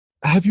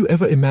Have you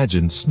ever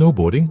imagined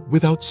snowboarding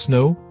without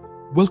snow?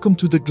 Welcome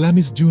to the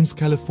Glamis Dunes,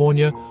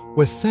 California,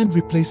 where sand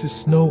replaces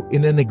snow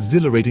in an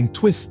exhilarating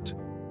twist.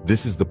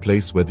 This is the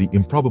place where the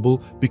improbable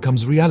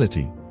becomes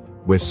reality,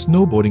 where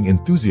snowboarding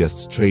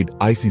enthusiasts trade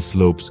icy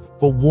slopes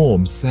for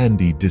warm,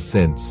 sandy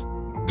descents.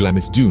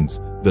 Glamis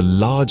Dunes, the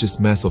largest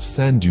mass of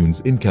sand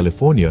dunes in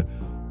California,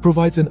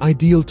 provides an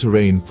ideal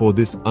terrain for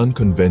this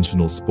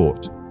unconventional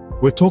sport.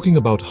 We're talking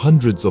about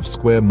hundreds of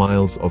square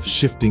miles of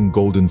shifting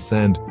golden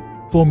sand,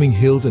 forming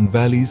hills and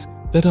valleys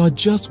that are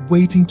just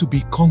waiting to be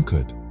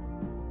conquered.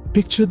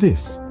 Picture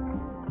this.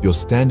 You're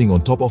standing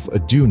on top of a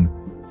dune,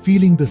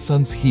 feeling the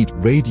sun's heat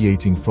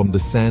radiating from the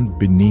sand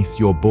beneath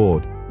your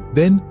board.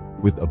 Then,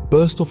 with a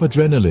burst of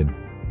adrenaline,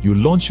 you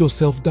launch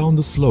yourself down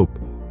the slope,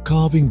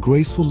 carving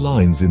graceful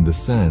lines in the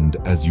sand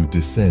as you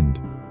descend.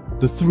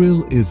 The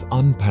thrill is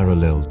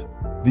unparalleled,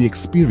 the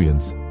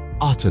experience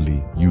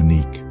utterly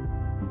unique.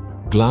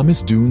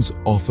 Glamis Dunes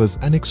offers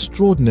an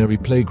extraordinary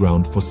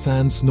playground for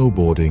sand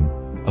snowboarding,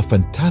 a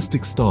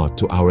fantastic start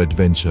to our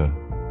adventure.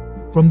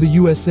 From the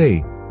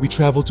USA, we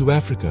travel to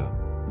Africa.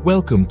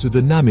 Welcome to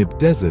the Namib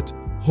Desert,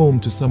 home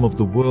to some of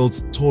the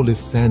world's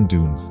tallest sand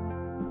dunes.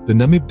 The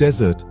Namib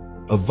Desert,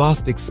 a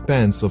vast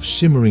expanse of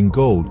shimmering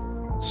gold,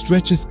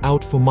 stretches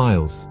out for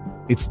miles,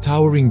 its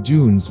towering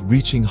dunes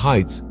reaching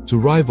heights to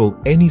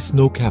rival any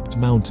snow-capped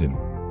mountain.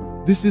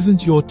 This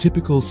isn't your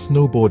typical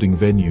snowboarding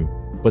venue,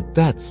 but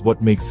that's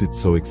what makes it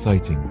so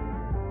exciting.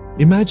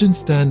 Imagine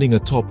standing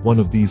atop one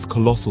of these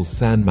colossal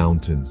sand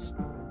mountains.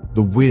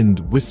 The wind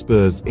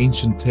whispers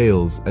ancient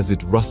tales as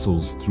it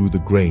rustles through the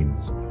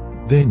grains.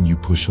 Then you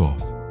push off.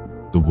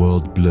 The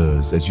world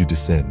blurs as you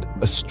descend,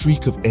 a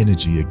streak of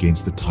energy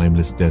against the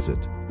timeless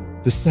desert.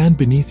 The sand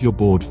beneath your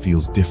board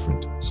feels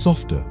different,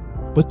 softer,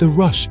 but the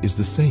rush is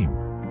the same.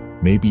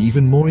 Maybe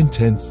even more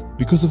intense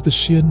because of the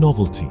sheer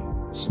novelty.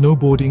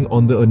 Snowboarding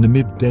on the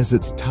Namib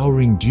Desert's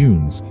towering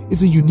dunes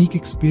is a unique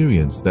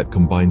experience that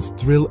combines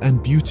thrill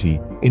and beauty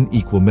in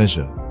equal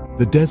measure.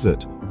 The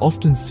desert,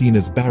 often seen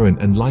as barren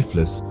and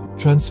lifeless,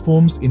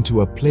 transforms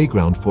into a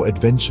playground for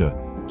adventure,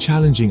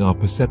 challenging our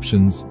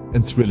perceptions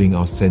and thrilling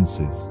our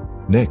senses.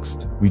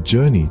 Next, we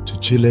journey to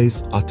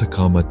Chile's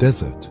Atacama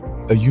Desert,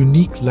 a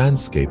unique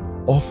landscape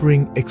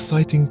offering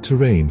exciting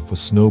terrain for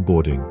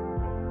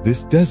snowboarding.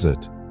 This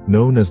desert,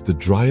 known as the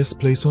driest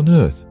place on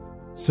Earth,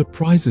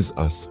 surprises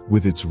us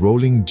with its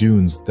rolling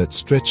dunes that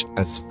stretch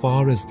as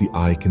far as the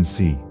eye can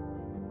see.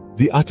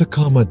 The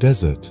Atacama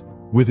Desert,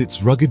 with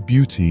its rugged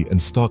beauty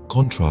and stark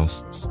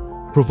contrasts,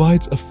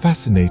 provides a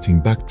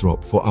fascinating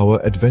backdrop for our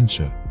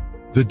adventure.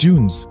 The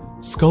dunes,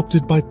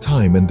 sculpted by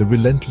time and the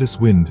relentless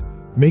wind,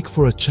 make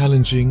for a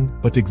challenging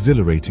but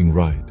exhilarating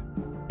ride.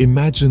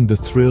 Imagine the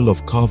thrill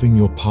of carving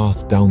your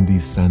path down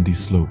these sandy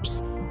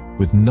slopes,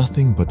 with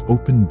nothing but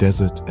open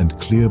desert and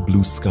clear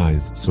blue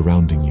skies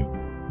surrounding you.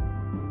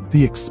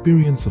 The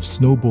experience of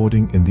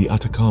snowboarding in the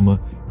Atacama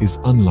is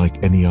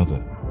unlike any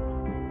other.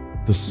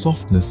 The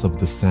softness of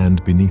the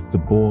sand beneath the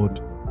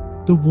board,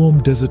 the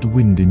warm desert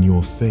wind in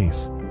your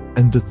face,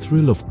 and the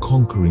thrill of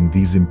conquering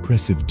these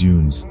impressive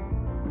dunes.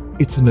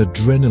 It's an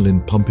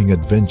adrenaline-pumping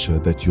adventure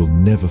that you'll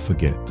never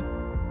forget.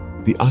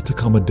 The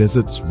Atacama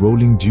Desert's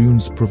rolling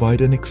dunes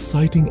provide an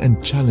exciting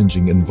and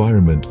challenging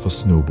environment for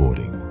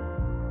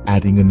snowboarding,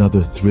 adding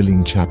another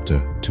thrilling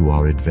chapter to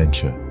our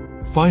adventure.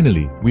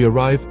 Finally, we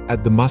arrive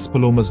at the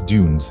Maspalomas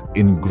Dunes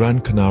in Gran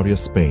Canaria,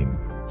 Spain,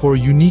 for a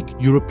unique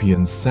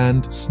European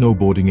sand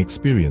snowboarding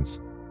experience.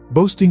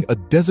 Boasting a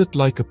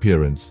desert-like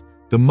appearance,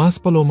 the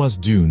Maspalomas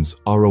Dunes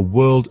are a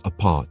world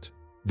apart.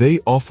 They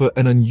offer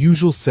an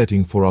unusual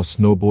setting for our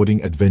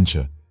snowboarding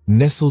adventure,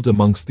 nestled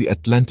amongst the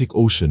Atlantic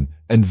Ocean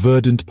and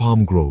verdant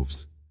palm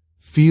groves.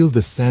 Feel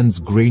the sand's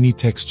grainy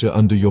texture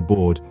under your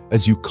board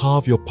as you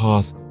carve your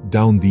path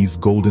down these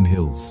golden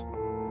hills.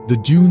 The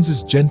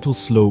dunes' gentle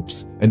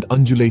slopes and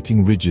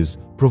undulating ridges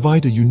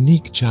provide a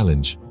unique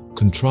challenge,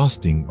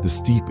 contrasting the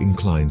steep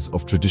inclines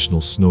of traditional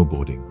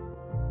snowboarding.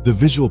 The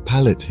visual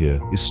palette here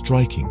is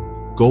striking,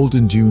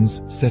 golden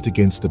dunes set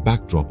against a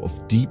backdrop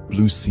of deep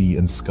blue sea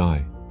and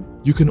sky.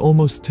 You can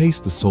almost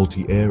taste the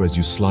salty air as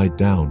you slide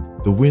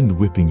down, the wind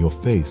whipping your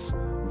face,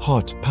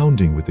 heart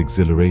pounding with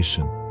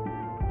exhilaration.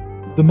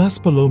 The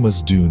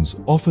Maspalomas Dunes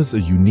offers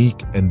a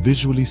unique and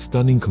visually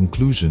stunning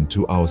conclusion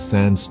to our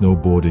sand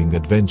snowboarding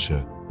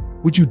adventure.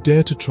 Would you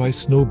dare to try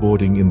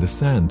snowboarding in the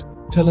sand?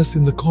 Tell us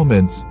in the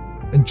comments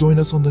and join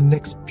us on the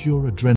next Pure Adrenaline.